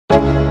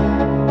Let's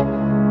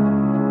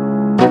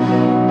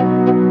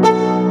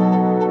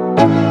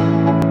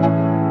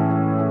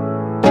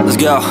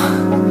go.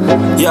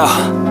 Yo,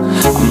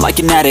 I'm like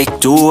an addict,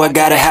 do I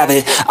gotta have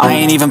it. I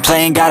ain't even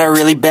playing, got a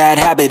really bad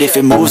habit. If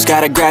it moves,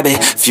 gotta grab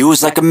it,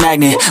 fuse like a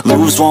magnet.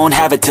 Lose, won't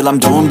have it till I'm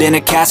doomed in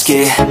a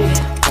casket.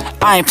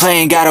 I ain't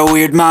playing, got a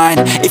weird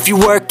mind. If you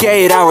work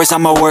 8 hours,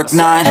 I'ma work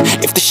 9.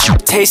 If the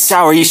shit tastes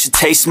sour, you should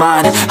taste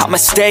mine. I'ma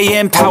stay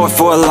in power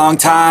for a long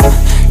time.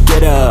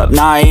 Get up,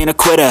 nah, I ain't a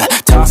quitter.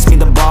 Toss me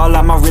the ball,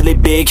 I'm a really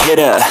big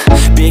hitter.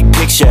 Big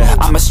picture,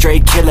 I'm a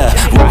straight killer.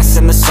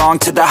 Rising the song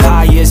to the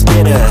highest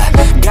bidder.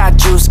 Got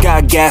juice,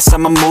 got gas,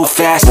 I'ma move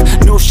fast.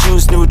 New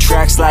shoes, new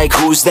tracks, like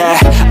who's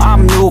that?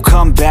 I'm new,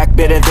 come back,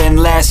 better than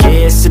last.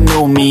 Yeah, it's a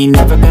new me,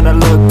 never gonna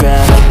look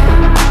back.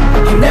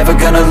 I'm never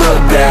gonna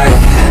look back.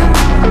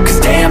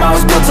 Cause damn, I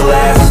was built to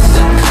last.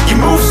 You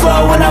move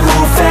slow and I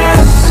move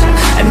fast,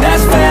 and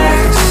that's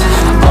facts.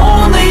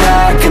 Only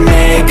I can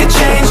make a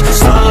change.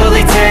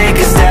 Slowly take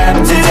a step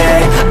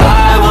today.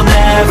 I will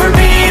never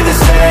be the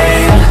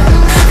same.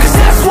 Cause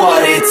that's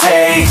what it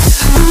takes.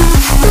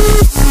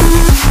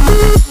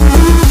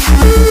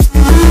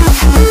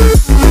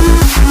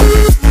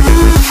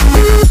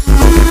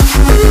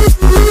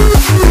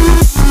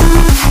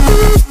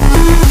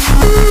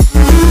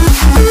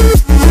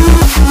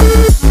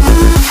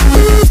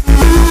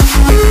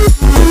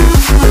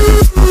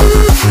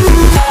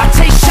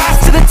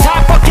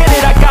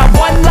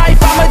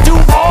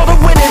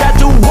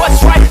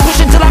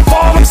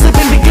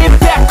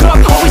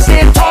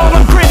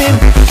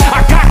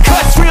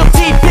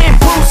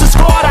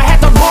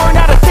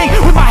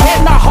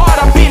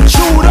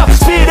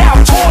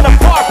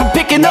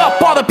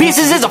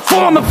 Pieces is a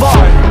form of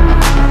art.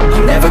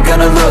 I'm never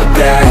gonna look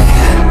back.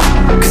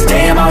 Cause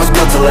damn, I was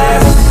built to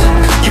last.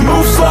 You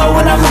move slow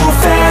and I move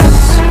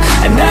fast,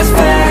 and that's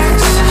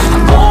facts.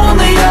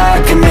 Only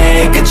I can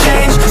make a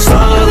change.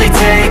 Slowly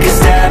take a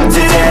step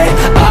today.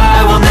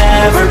 I will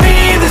never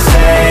be the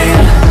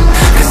same.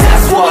 Cause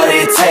that's what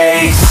it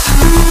takes.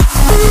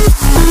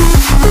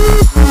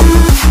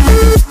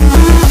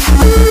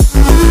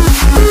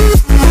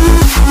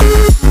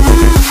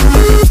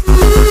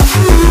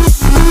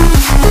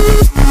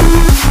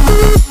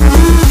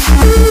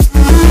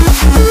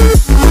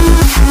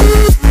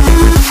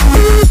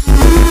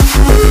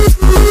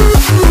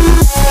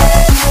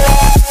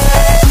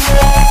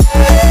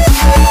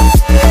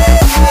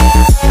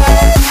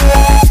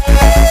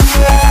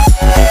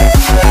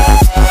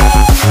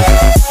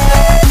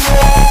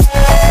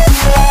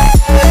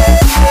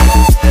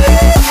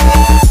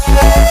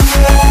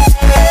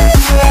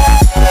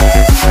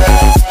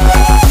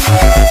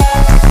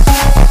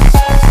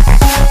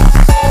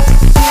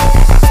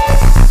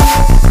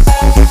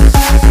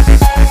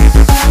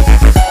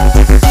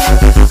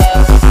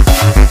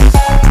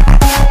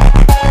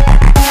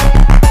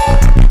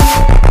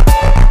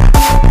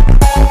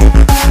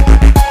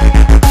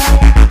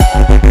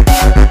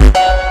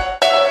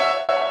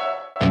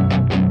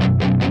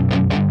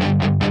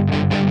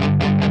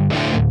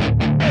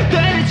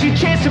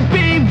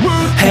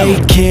 Hey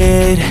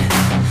kid,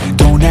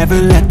 don't ever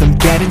let them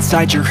get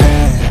inside your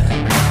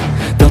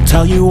head. They'll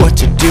tell you what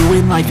to do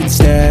in life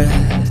instead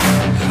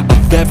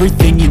of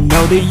everything you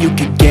know that you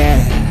could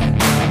get.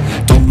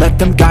 Don't let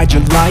them guide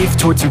your life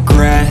towards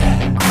regret.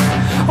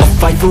 I'll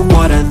fight for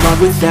what I love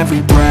with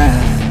every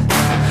breath.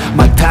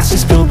 My past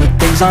is filled with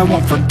things I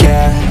won't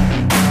forget.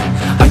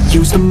 I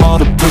use them all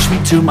to push me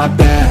to my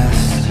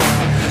best.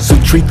 So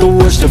treat the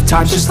worst of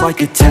times just like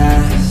a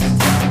test.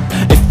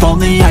 If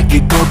only I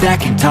could go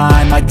back in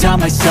time, I'd tell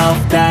myself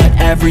that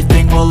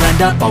everything will end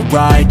up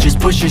alright. Just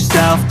push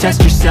yourself,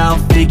 test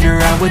yourself,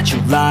 figure out what you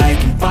like,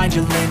 and find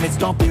your limits,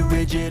 don't be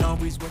rigid,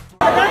 always work.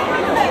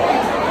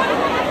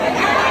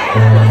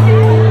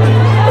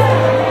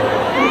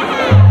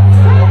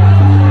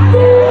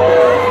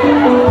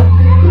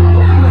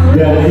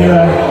 Dan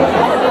inilah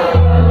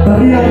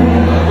tarian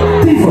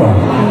Tifa.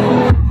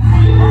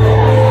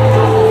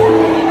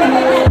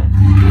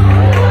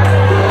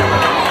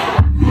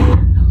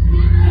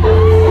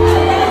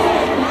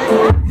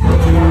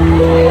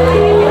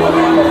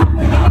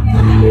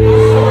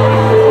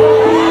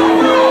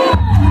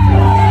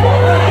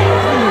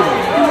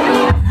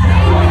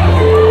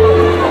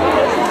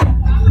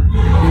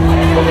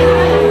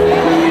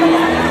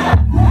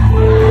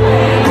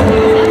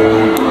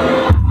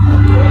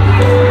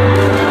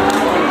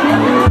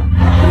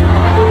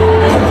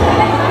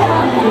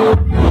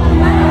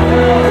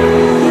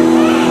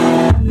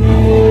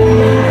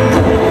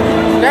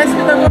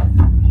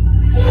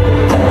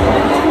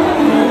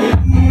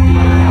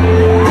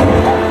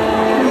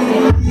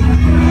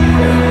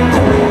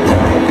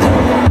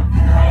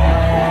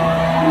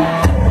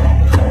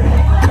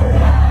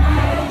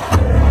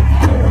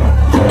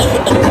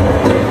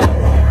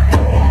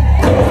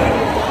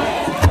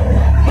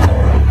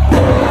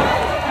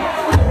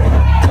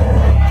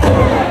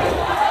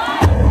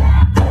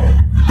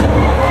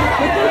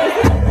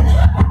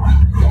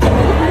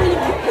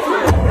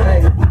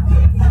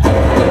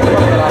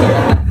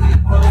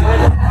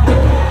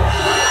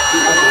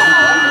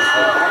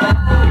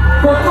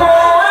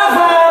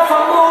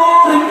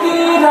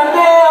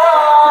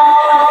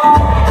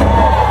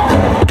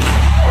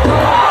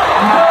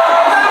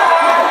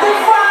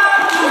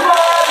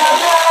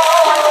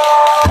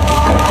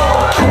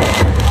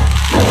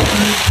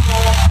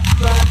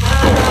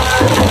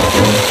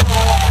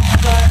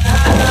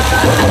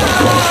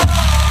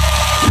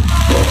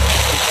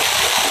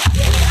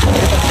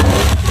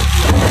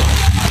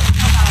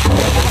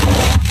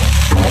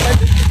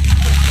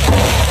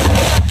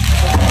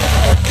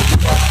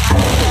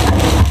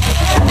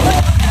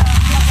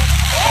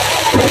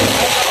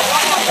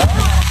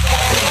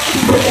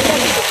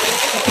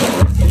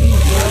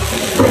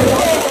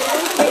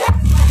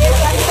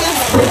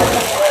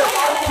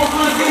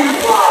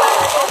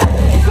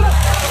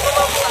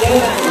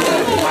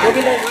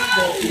 Kita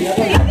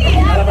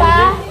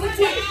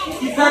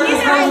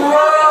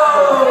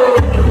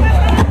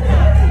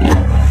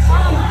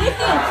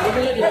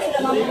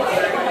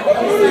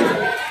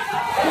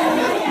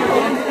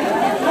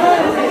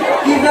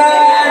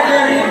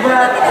dari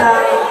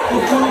Batam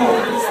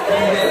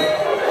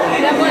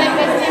Tidak boleh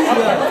kecil.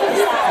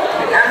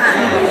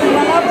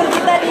 Walaupun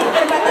kita di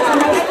perbatasan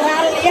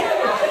Tual ya.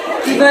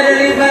 Tiba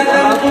dari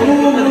Batam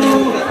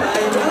Kubu.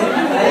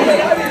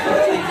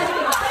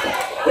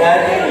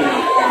 Jadi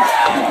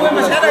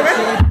masih ada kan?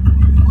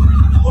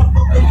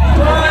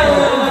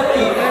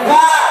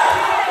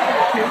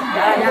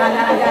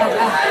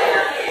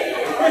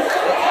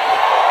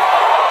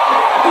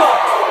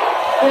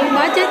 Yang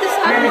baca itu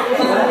sana.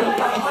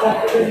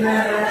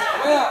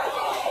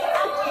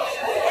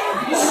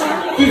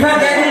 Tiba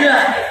jadi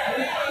lah.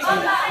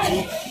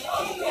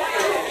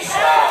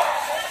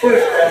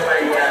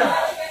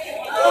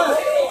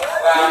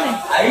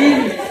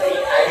 Air.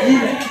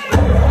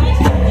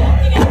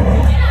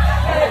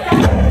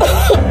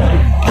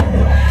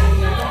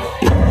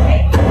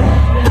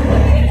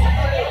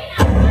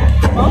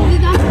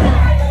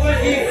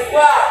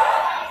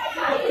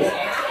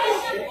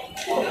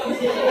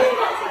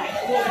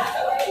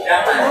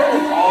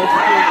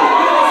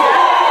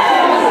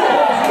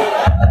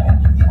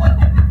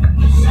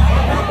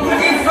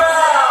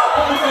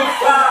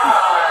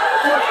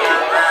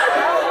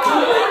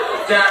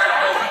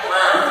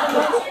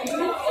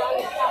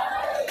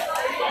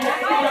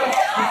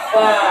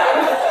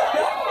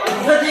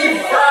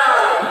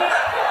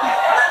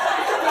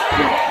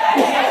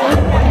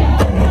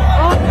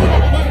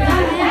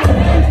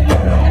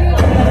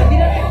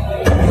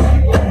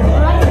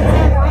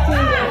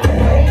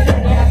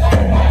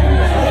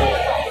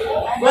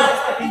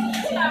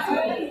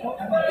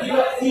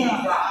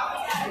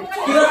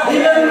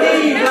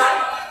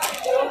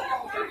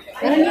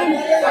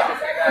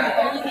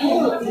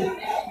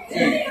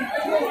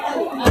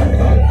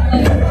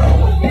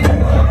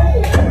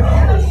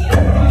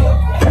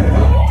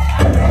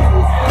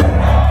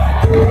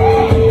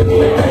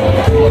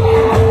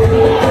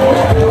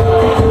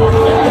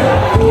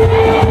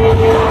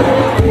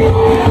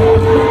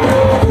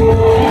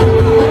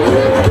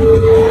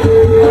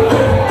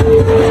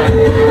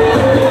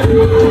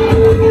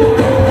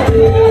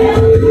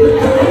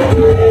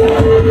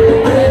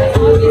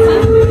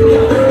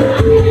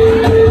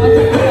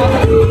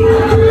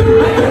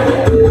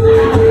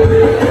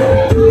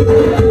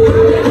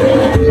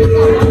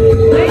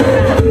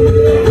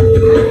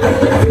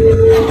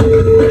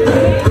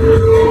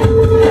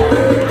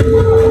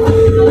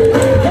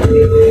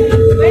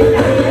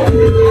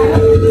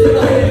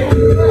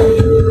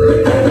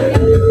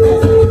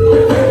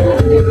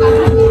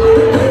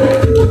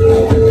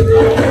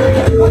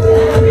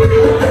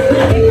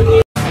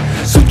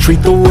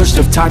 Treat the worst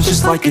of times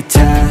just like a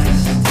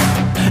test.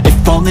 If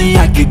only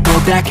I could go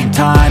back in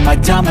time,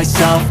 I'd tell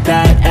myself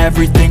that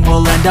everything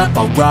will end up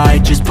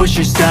alright. Just push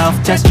yourself,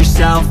 test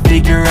yourself,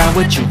 figure out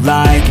what you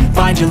like, and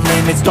find your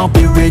limits, don't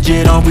be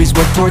rigid, always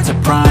work towards a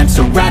prime.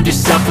 Surround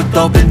yourself with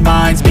open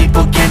minds,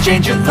 people can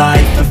change your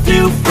life. A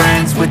few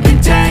friends with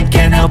intent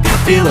can help you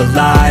feel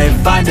alive.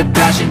 Find a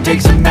passion,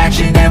 take some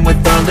action, and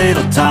with a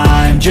little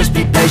time, just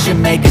be patient,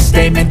 make a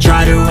statement,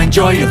 try to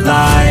enjoy your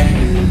life.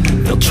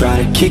 They'll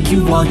try to kick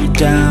you while you're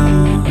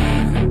down,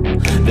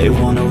 they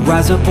wanna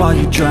rise up while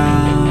you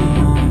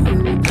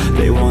drown,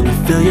 they wanna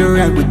fill your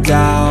head with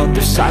doubt,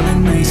 they're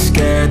silently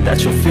scared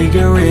that you'll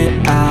figure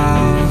it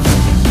out.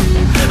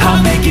 I'll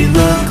make it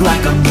look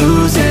like I'm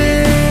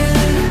losing,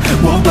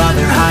 won't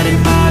bother hiding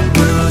my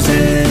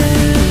bruises,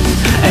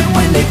 and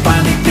when they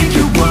finally think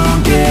you're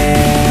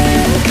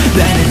wounded,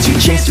 then it's your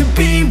chance to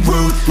be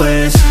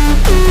ruthless.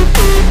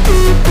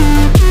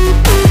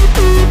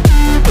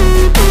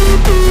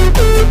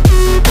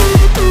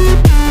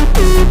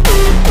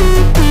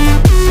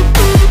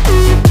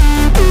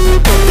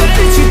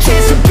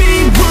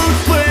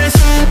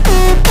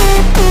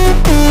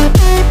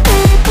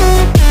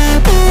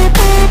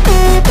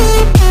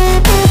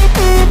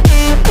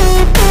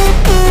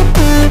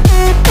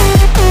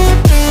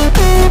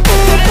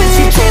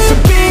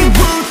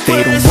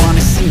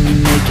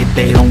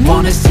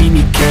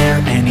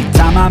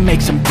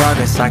 Make some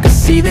progress, I can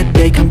see that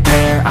they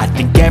compare. I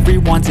think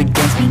everyone's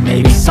against me,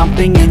 maybe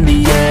something in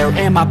the air.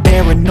 Am I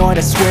paranoid?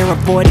 I swear a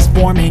void is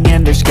forming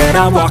and they're scared.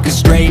 I walk a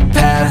straight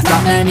path,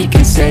 not many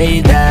can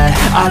say that.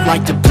 I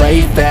like to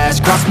play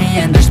fast, cross me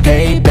and there's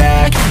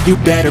payback. You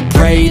better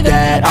pray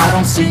that I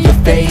don't see your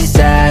face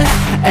at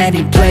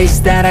any place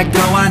that I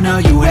go. I know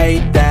you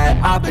hate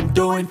that. I've been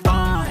doing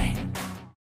fine.